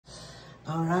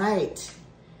All right,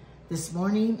 this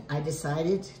morning I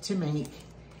decided to make,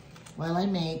 while I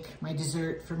make my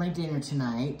dessert for my dinner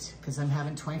tonight, because I'm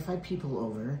having 25 people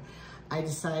over, I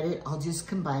decided I'll just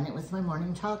combine it with my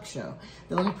morning talk show.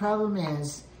 The only problem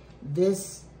is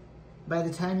this, by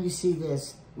the time you see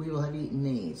this, we will have eaten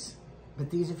these.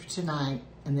 But these are for tonight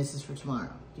and this is for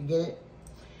tomorrow. Do you get it?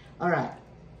 All right,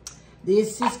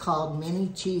 this is called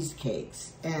mini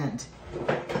cheesecakes, and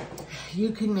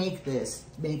you can make this,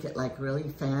 make it like really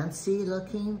fancy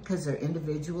looking because they're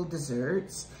individual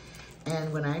desserts.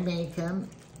 And when I make them,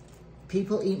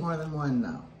 people eat more than one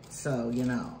though. So you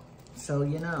know,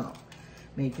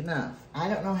 make enough. I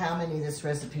don't know how many this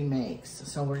recipe makes,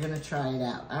 so we're gonna try it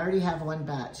out. I already have one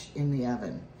batch in the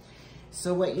oven.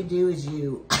 So what you do is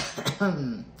you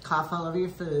cough all over your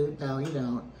food. No, you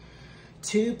don't.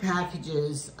 2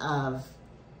 packages of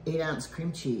 8-ounce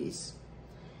cream cheese.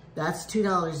 That's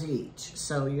 $2 each.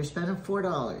 So you're spending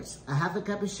 $4. A half a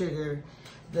cup of sugar,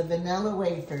 the vanilla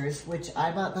wafers, which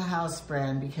I bought the house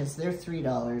brand because they're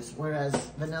 $3, whereas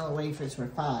vanilla wafers were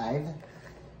 $5.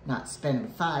 Not spending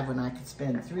 $5 when I could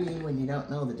spend $3 when you don't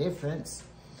know the difference.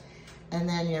 And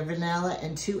then your vanilla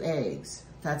and 2 eggs.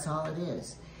 That's all it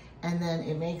is. And then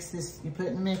it makes this, you put it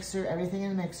in the mixer, everything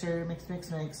in the mixer, mix, mix,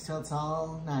 mix, till it's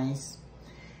all nice.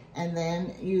 And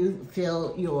then you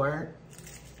fill your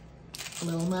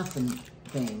little muffin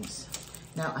things.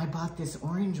 Now I bought this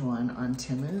orange one on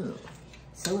Temu,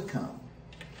 silicone.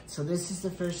 So this is the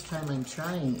first time I'm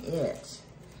trying it.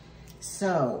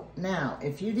 So now,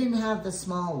 if you didn't have the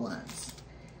small ones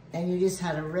and you just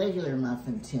had a regular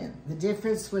muffin tin, the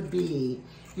difference would be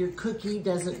your cookie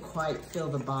doesn't quite fill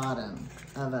the bottom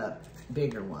of a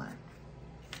bigger one.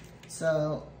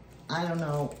 So I don't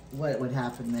know what would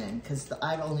happen then because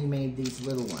I've only made these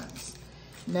little ones.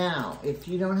 Now, if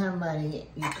you don't have money,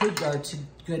 you could go to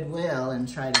Goodwill and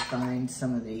try to find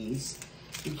some of these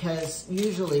because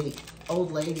usually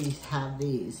old ladies have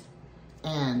these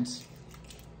and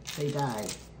they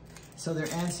died. So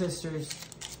their ancestors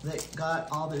that got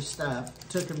all their stuff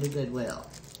took them to Goodwill.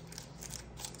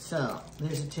 So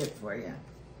there's a tip for you.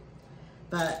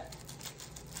 But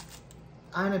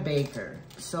I'm a baker,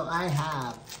 so I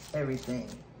have everything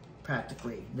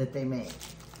practically that they make.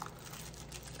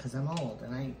 Because I'm old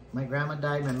and my grandma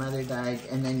died, my mother died,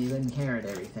 and then you inherit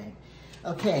everything.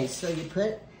 Okay, so you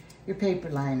put your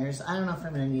paper liners, I don't know if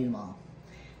I'm gonna need them all,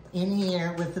 in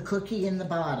here with the cookie in the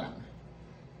bottom.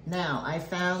 Now, I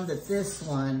found that this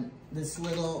one, this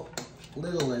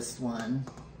littlest one,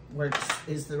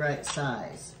 is the right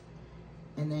size.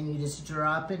 And then you just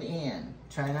drop it in.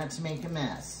 Try not to make a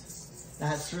mess.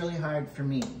 That's really hard for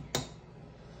me,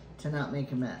 to not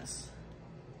make a mess.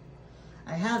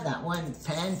 I have that one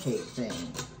pancake thing.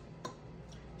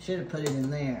 Should have put it in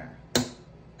there.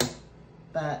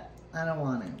 But I don't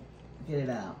want to get it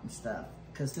out and stuff,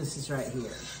 because this is right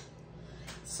here.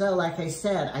 So like I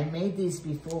said, I made these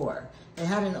before. They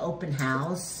had an open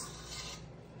house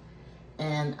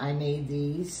and I made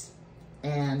these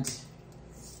and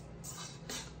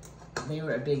they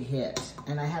were a big hit.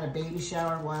 And I had a baby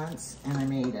shower once and I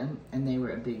made them and they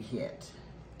were a big hit.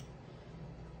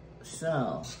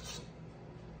 So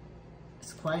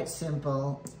it's quite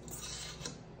simple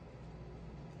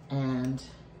and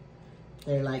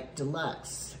they're like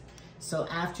deluxe. So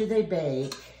after they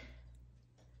bake,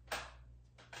 I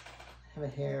have a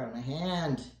hair on my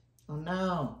hand. Oh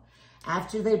no.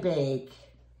 After they bake,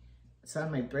 it's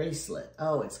on my bracelet.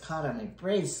 Oh, it's caught on my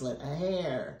bracelet, a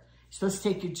hair. You're supposed to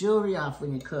take your jewelry off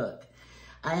when you cook.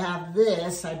 I have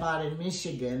this, I bought in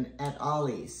Michigan at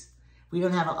Ollie's. We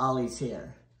don't have an Ollie's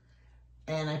here.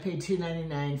 And I paid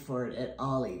 $2.99 for it at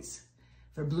Ollie's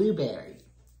for blueberry.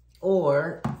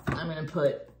 Or I'm gonna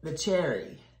put the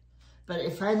cherry. But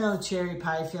if I know cherry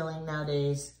pie filling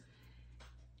nowadays,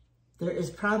 there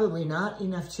is probably not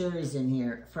enough cherries in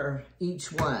here for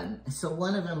each one. So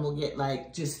one of them will get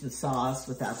like just the sauce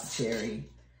without the cherry.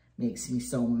 Makes me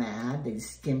so mad, they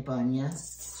skimp on you.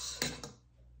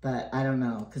 But I don't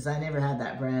know, because I never had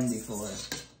that brand before.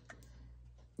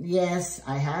 Yes,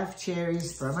 I have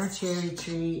cherries from our cherry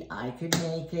tree. I could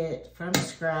make it from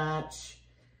scratch.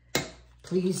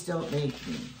 Please don't make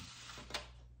me.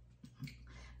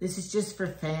 This is just for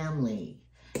family.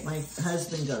 My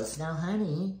husband goes, now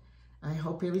honey, I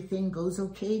hope everything goes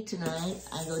okay tonight.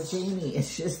 I go, Jamie,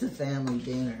 it's just a family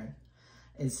dinner.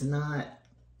 It's not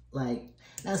like,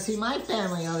 now see, my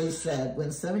family always said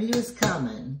when somebody was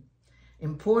coming,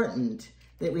 important,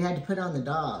 that we had to put on the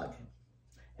dog.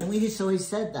 And we just always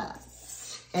said that.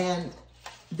 And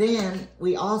then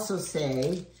we also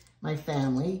say, my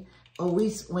family,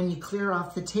 when you clear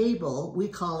off the table, we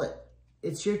call it,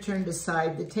 it's your turn to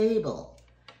side the table.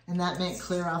 And that meant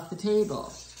clear off the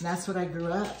table. And that's what I grew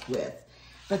up with.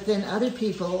 But then other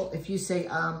people, if you say,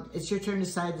 it's your turn to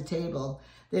side the table,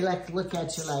 they like to look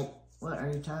at you like, what are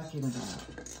you talking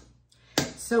about?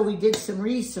 So we did some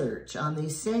research on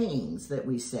these sayings that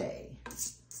we say.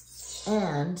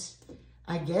 And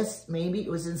I guess maybe it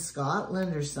was in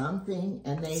Scotland or something,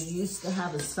 and they used to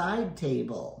have a side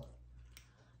table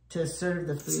to serve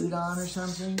the food on or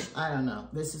something. I don't know.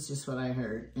 This is just what I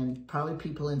heard. And probably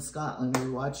people in Scotland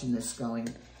were watching this going,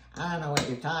 I don't know what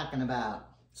you're talking about.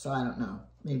 So I don't know.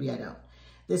 Maybe I don't.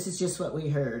 This is just what we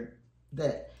heard,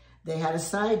 that they had a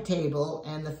side table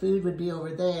and the food would be over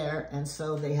there. And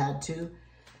so they had to,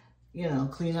 you know,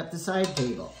 clean up the side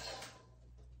table.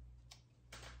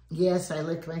 Yes, I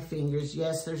licked my fingers.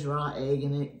 Yes, there's raw egg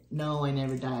in it. No, I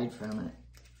never died from it.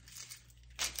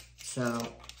 So,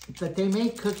 but they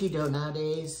make cookie dough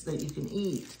nowadays that you can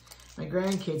eat. My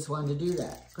grandkids wanted to do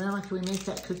that. Grandma, can we make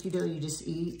that cookie dough you just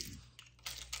eat?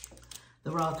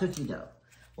 The raw cookie dough.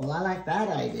 Well, I like that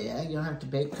idea. You don't have to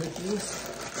bake cookies.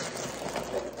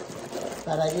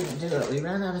 But I didn't do it. We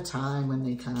ran out of time when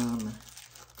they come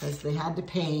because they had to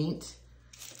paint.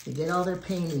 They did all their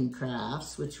painting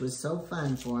crafts, which was so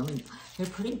fun for them. And they're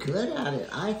pretty good at it.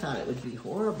 I thought it would be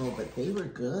horrible, but they were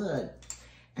good.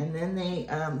 And then they,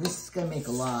 this is gonna make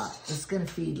a lot. It's gonna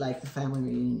feed like the family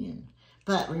reunion.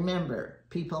 But remember,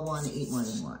 people wanna eat more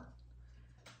than one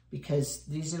because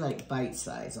these are like bite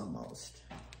size almost.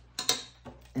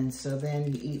 And so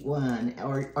then you eat one,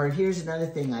 or here's another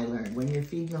thing I learned. When you're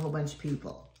feeding a whole bunch of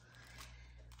people,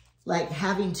 like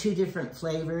having 2 different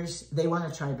flavors, they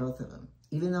wanna try both of them,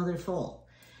 even though they're full.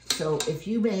 So if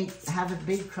you have a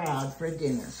big crowd for a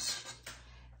dinner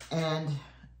and,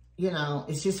 you know,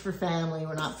 it's just for family,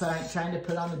 we're not trying to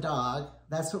put on the dog.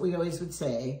 That's what we always would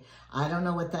say. I don't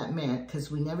know what that meant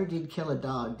because we never did kill a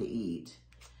dog to eat.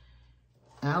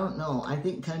 I don't know. I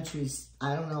think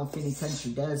I don't know if any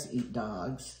country does eat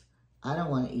dogs. I don't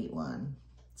want to eat one.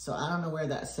 So I don't know where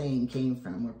that saying came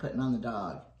from. We're putting on the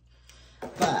dog.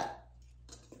 But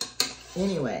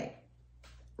anyway,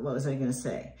 what was I going to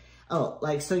say? Oh,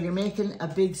 like, so you're making a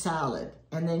big salad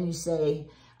and then you say,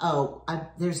 oh,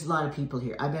 there's a lot of people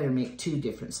here. I better make 2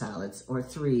 different salads or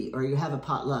 3, or you have a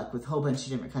potluck with a whole bunch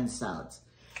of different kinds of salads.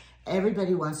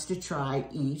 Everybody wants to try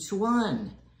each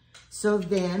one. So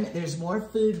then there's more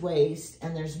food waste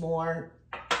and there's more,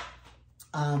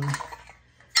 like,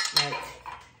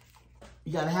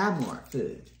 you gotta have more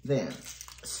food then.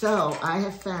 So I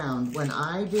have found when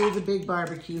I do the big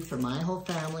barbecue for my whole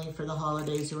family for the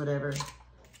holidays or whatever,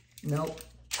 nope,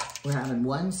 we're having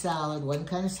 1 salad, 1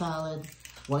 kind of salad,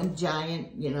 1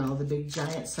 giant, you know, the big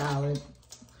giant salad,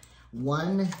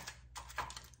 1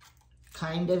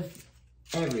 kind of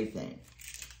everything.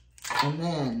 And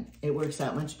then it works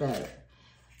out much better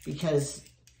because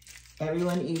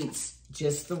everyone eats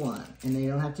just the 1 and they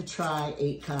don't have to try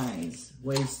 8 kinds,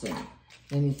 wasting.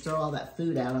 Then you throw all that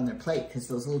food out on their plate because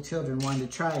those little children wanted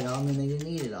to try it all and then they didn't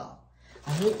eat it all.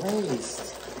 I hate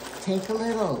waste. Take a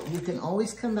little. You can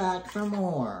always come back for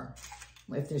more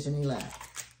if there's any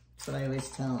left. That's what I always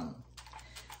tell them.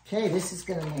 Okay, this is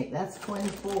gonna make, that's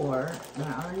 24 and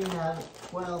I already have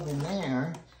 12 in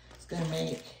there. It's gonna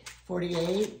make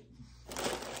 48.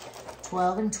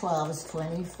 12 and 12 is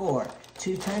 24.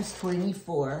 2 times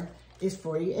 24 is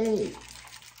 48.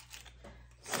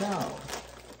 So,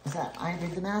 is that, I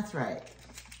did the math right.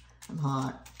 I'm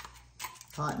hot.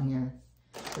 It's hot in here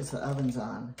because the oven's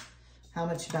on. How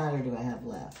much batter do I have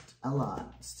left? A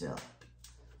lot, still.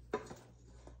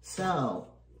 So,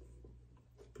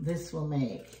 this will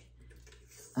make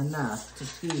enough to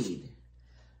feed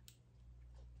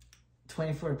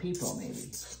 24 people,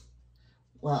 maybe.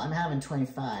 Well, I'm having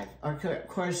 25. Of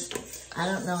course, I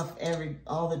don't know if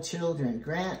all the children,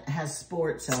 Grant has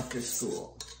sports after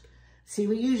school. See,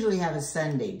 we usually have a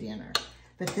Sunday dinner,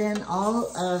 but then all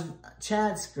of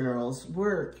Chad's girls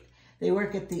work. They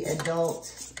work at the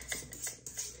adult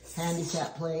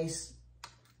handicap place,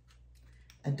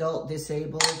 adult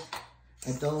disabled,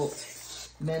 adult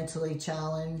mentally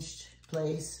challenged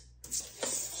place.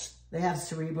 They have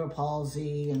cerebral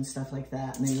palsy and stuff like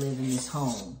that, and they live in this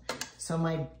home. So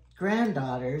my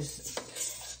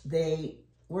granddaughters, they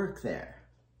work there.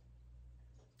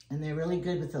 And they're really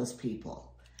good with those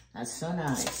people. That's so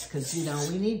nice, because, you know,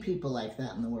 we need people like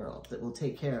that in the world that will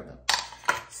take care of them.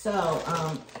 So,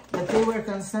 but they work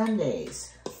on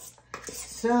Sundays.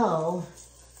 So,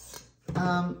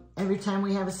 every time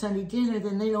we have a Sunday dinner,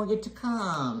 then they don't get to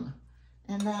come.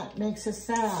 And that makes us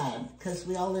sad, because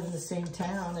we all live in the same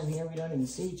town, and here we don't even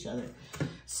see each other.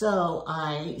 So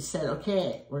I said,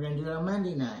 okay, we're going to do it on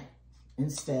Monday night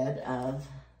instead of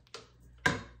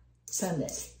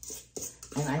Sunday.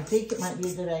 And I think it might be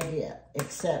a good idea,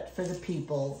 except for the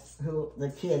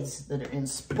kids that are in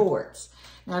sports.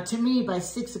 Now, to me, by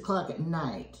 6 o'clock at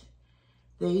night,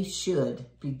 they should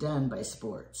be done by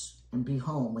sports and be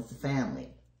home with the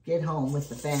family. Get home with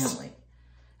the family.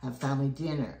 Have family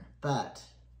dinner. But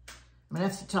I'm going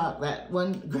to have to talk. That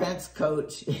one, Grant's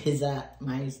coach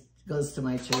goes to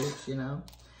my church, you know.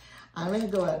 I'm going to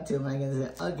go up to him. I'm going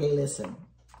to say, okay, listen,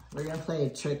 we're going to play a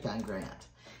trick on Grant.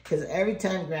 Because every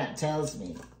time Grant tells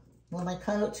me, well, my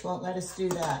coach won't let us do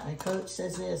that. My coach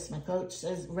says this. My coach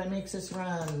says, makes us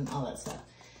run, all that stuff.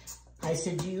 I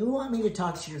said, do you want me to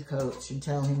talk to your coach and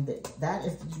tell him that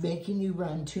is making you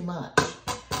run too much?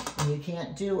 And you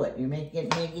can't do it. You're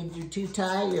making you too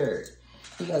tired.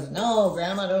 He goes, no,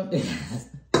 Grandma, don't do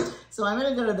that. So I'm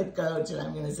going to go to the coach and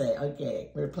I'm going to say,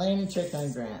 okay, we're playing a trick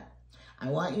on Grant. I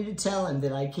want you to tell him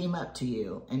that I came up to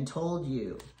you and told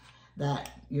you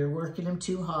that you're working him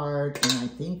too hard, and I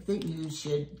think that you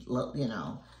should, you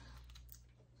know,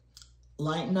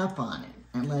 lighten up on him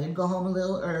and let him go home a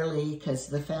little early because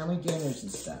the family dinners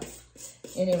and stuff.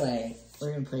 Anyway,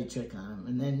 we're going to play a trick on him,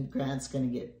 and then Grant's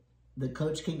going to the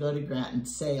coach can go to Grant and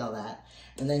say all that,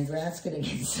 and then Grant's going to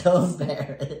get so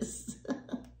embarrassed.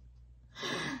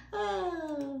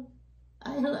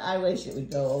 I wish it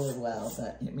would go over well,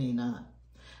 but it may not.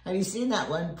 Have you seen that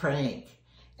one prank?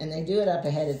 And they do it up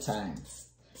ahead of time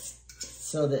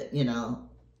so that, you know,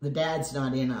 the dad's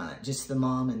not in on it, just the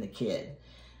mom and the kid.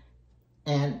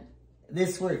 And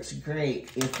this works great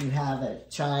if you have a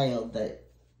child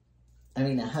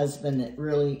a husband that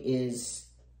really is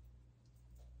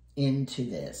into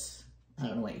this. I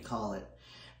don't know what you call it.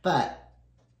 But,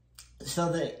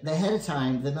 so the ahead of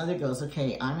time, the mother goes,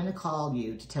 okay, I'm going to call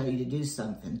you to tell you to do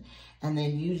something. And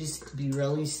then you just be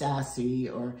really sassy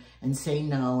and say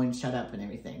no and shut up and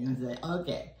everything. And I say,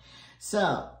 okay.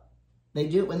 So they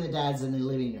do it when the dad's in the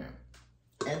living room.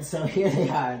 And so here they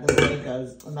are.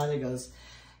 The mother goes,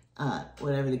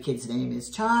 whatever the kid's name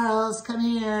is, Charles, come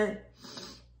here.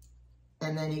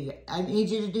 And then I need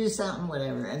you to do something,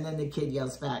 whatever. And then the kid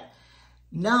yells back,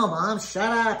 no, Mom, shut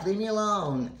up, leave me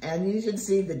alone. And you should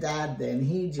see the dad then.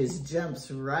 He just jumps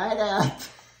right up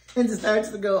and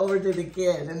starts to go over to the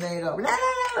kid. And they go,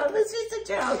 no, this is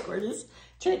just a joke. We're just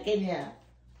tricking you.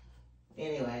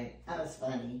 Anyway, that was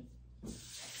funny.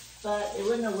 But it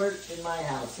wouldn't have worked in my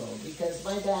household because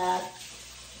my dad,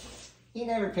 he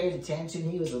never paid attention.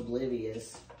 He was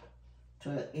oblivious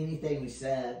to anything we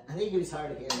said. I think he was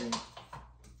hard of hearing.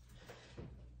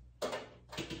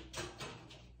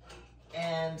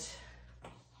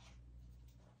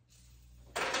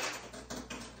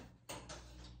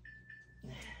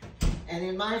 And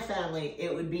in my family,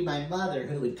 it would be my mother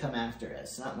who would come after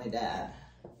us, not my dad.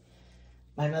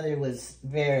 My mother was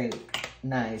very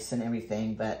nice and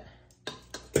everything, but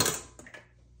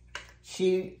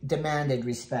she demanded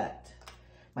respect.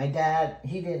 My dad,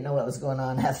 he didn't know what was going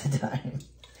on half the time.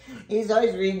 He's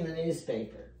always reading the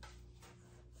newspaper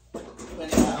when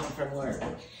he got home from work.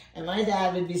 And my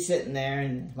dad would be sitting there,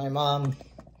 and my mom,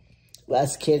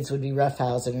 us kids would be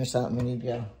roughhousing or something, and he'd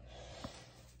go,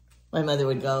 my mother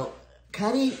would go,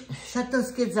 Cuddy, shut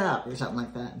those kids up, or something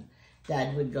like that.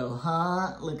 Dad would go,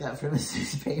 huh? Look up from his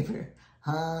newspaper,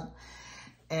 huh?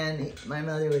 And my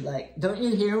mother would like, don't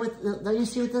you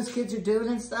see what those kids are doing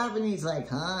and stuff? And he's like,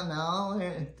 huh,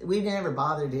 no. We never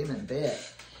bothered him a bit.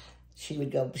 She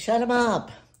would go, shut him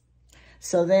up.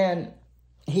 So then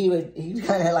he'd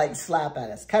kind of like slap at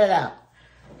us, cut it out.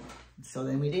 So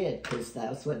then we did, because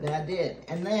that's what Dad did.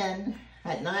 And then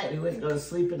at night, we wouldn't go to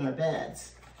sleep in our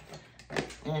beds.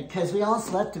 And because we all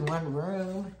slept in one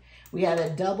room. We had a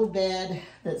double bed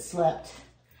that slept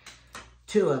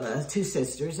two of us, two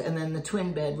sisters, and then the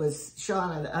twin bed was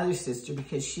Shauna, the other sister,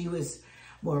 because she was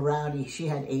more rowdy. She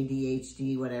had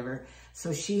ADHD, whatever.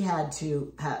 So she had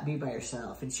to be by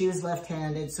herself. And she was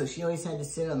left-handed, so she always had to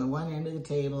sit on the one end of the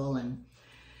table, and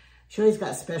she always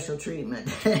got special treatment.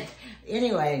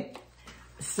 Anyway,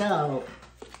 so,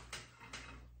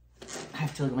 I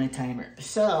have to look at my timer.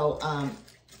 So,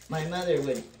 my mother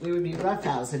we would be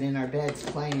roughhousing in our beds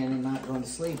playing and not going to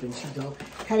sleep. And she'd go,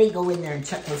 Cuddy, go in there and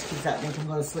shut those kids up, make them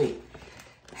go to sleep.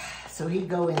 So he'd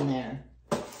go in there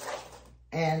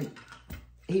and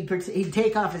he'd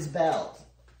take off his belt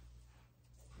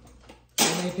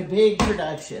and make a big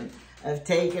production of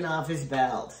taking off his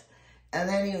belt. And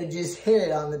then he would just hit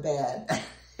it on the bed.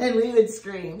 And we would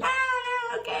scream, no,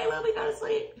 okay, well, we go to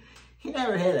sleep. He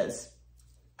never hit us.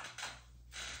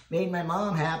 Made my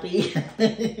mom happy.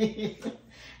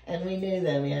 And we knew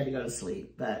then we had to go to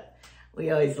sleep. But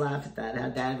we always laughed at that, how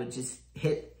Dad would just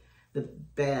hit the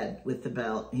bed with the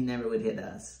belt. He never would hit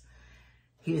us.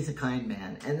 He was a kind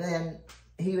man. And then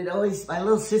he would always, my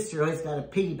little sister always got a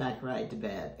piggyback ride to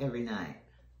bed every night.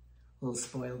 Little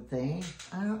spoiled thing.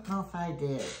 I don't know if I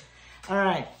did. All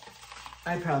right,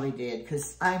 I probably did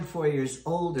because I'm 4 years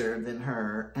older than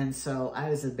her. And so I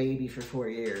was a baby for 4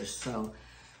 years. So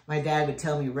my dad would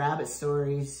tell me rabbit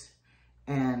stories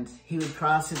and he would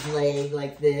cross his leg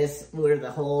like this, where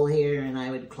the hole here, and I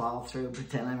would claw through,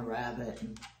 pretend I'm a rabbit.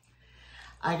 And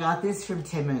I got this from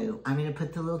Temu. I'm gonna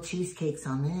put the little cheesecakes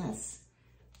on this.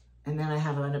 And then I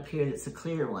have one up here that's a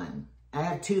clear one. I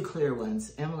have 2 clear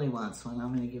ones. Emily wants one.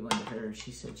 I'm gonna give one to her.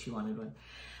 She said she wanted one.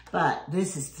 But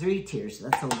this is 3 tiers.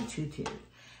 That's only 2 tiers.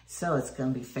 So it's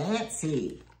gonna be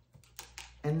fancy.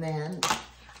 And then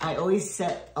I always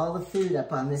set all the food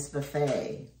up on this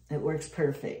buffet. It works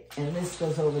perfect. And this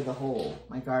goes over the hole,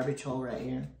 my garbage hole right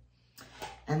here.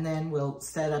 And then we'll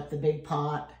set up the big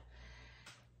pot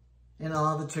and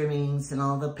all the trimmings and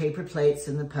all the paper plates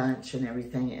and the punch and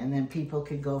everything. And then people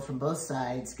could go from both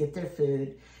sides, get their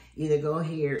food, either go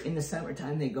here. In the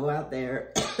summertime, they go out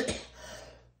there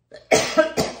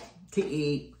to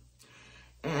eat.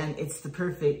 And it's the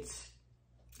perfect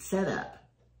setup,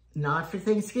 not for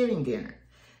Thanksgiving dinner.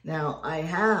 Now, I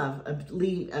have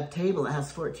a table that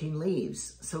has 14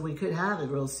 leaves, so we could have a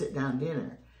real sit-down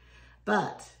dinner.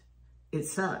 But it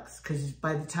sucks, because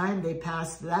by the time they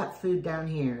pass that food down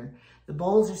here, the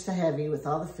bowls are so heavy with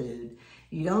all the food.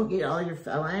 You don't get all your,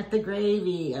 I want the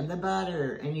gravy and the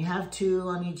butter, and you have 2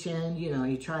 on each end. You know,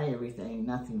 you try everything,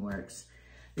 nothing works.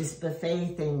 This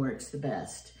buffet thing works the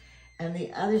best. And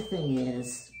the other thing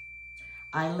is,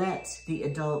 I let the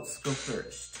adults go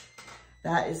first.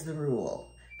 That is the rule.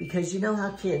 Because you know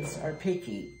how kids are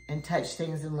picky and touch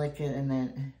things and lick it and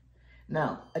then,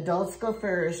 no, adults go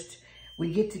first.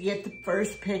 We get to get the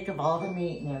first pick of all the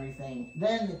meat and everything.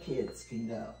 Then the kids can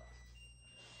go.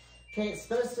 Okay, it's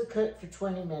supposed to cook for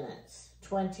 20 minutes.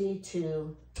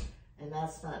 22, and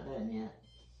that's not done yet.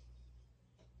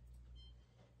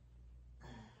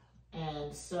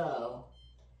 And so,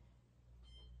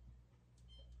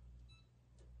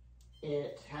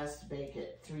 it has to bake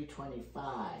at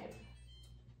 325.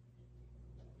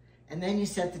 And then you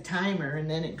set the timer and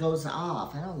then it goes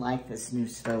off. I don't like this new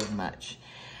stove much.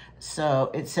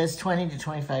 So it says 20 to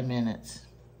 25 minutes.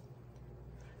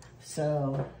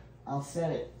 So I'll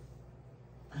set it.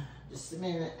 Just a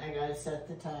minute, I gotta set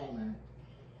the timer.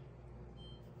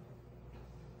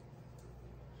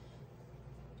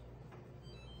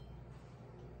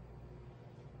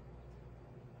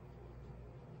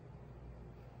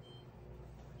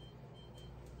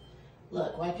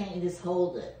 Look, why can't you just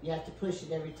hold it? You have to push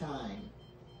it every time.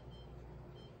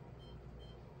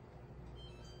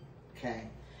 Okay.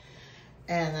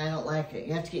 And I don't like it.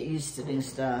 You have to get used to new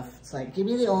stuff. It's like, give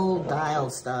me the old dial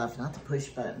stuff, not the push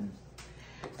button.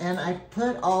 And I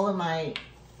put all of my,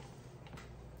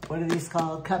 what are these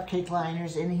called? Cupcake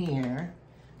liners in here.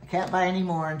 I can't buy any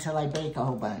more until I bake a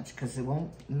whole bunch because it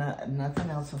won't, nothing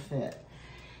else will fit.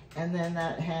 And then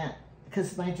that hat,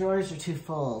 because my drawers are too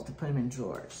full to put them in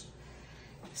drawers.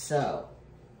 So,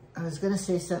 I was going to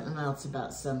say something else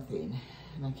about something,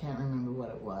 and I can't remember what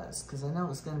it was, because I know it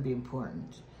was going to be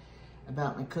important.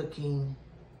 About my cooking,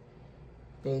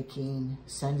 baking,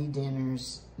 Sunday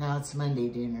dinners. Now it's Monday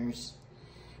dinners.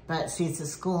 But see, it's a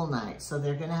school night, so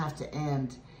they're going to have to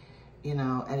end, you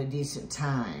know, at a decent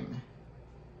time.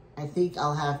 I think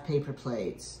I'll have paper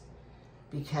plates,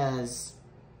 because,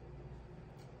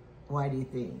 why do you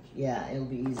think? Yeah, it'll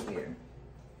be easier.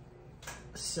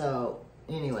 So,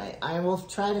 anyway, I will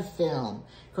try to film.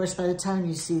 Of course, by the time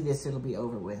you see this, it'll be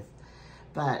over with.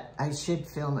 But I should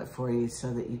film it for you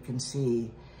so that you can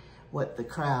see what the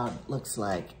crowd looks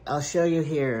like. I'll show you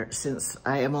here, since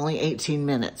I am only 18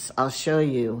 minutes. I'll show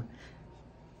you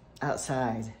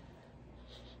outside.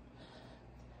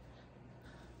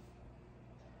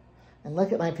 And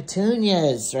look at my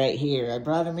petunias right here. I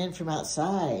brought them in from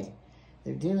outside.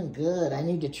 They're doing good. I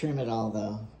need to trim it all,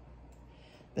 though.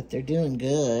 But they're doing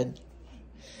good.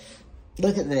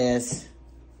 Look at this.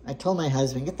 I told my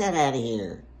husband, get that out of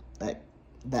here,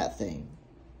 that thing.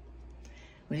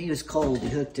 When he was cold, he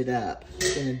hooked it up.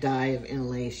 It's gonna die of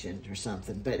inhalation or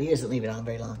something, but he doesn't leave it on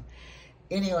very long.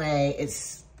 Anyway,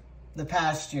 it's the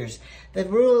pastures. The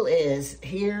rule is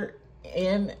here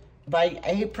by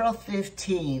April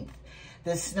 15th,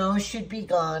 the snow should be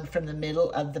gone from the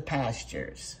middle of the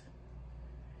pastures.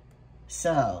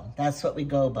 So that's what we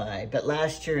go by, but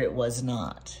last year it was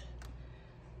not.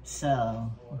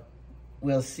 So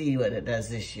we'll see what it does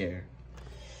this year.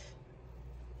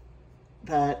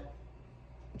 But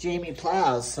Jamie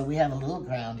plows, so we have a little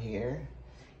ground here.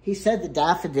 He said the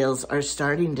daffodils are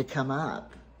starting to come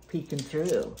up, peeking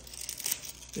through.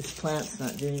 This plant's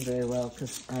not doing very well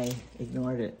because I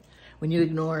ignored it. When you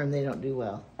ignore them, they don't do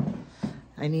well.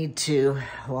 I need to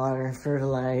water and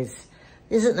fertilize.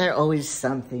 Isn't there always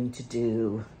something to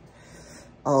do?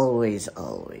 Always,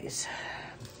 always.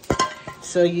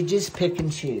 So you just pick and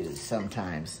choose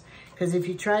sometimes. Because if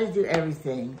you try to do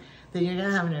everything, then you're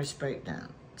gonna have a nervous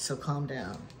breakdown. So calm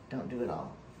down, don't do it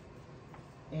all.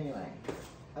 Anyway,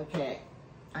 okay.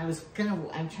 I'm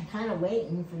kind of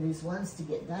waiting for these ones to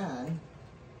get done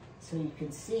so you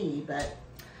can see, but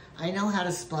I know how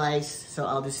to splice, so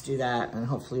I'll just do that and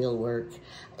hopefully it'll work.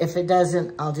 If it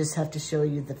doesn't, I'll just have to show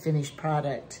you the finished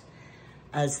product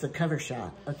as the cover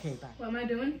shot. Okay, bye. What am I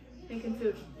doing? Making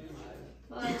food.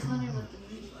 Well, I was wondering what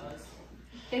the meat was.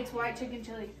 It's white chicken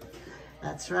chili.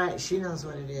 That's right, she knows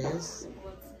what it is.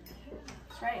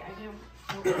 That's right,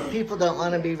 I do. People don't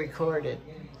want to be recorded,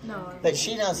 No. but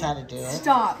she knows how to do it.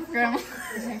 Stop, Grandma.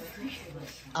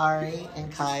 Ari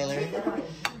and Kyler.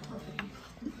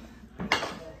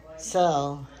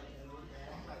 So,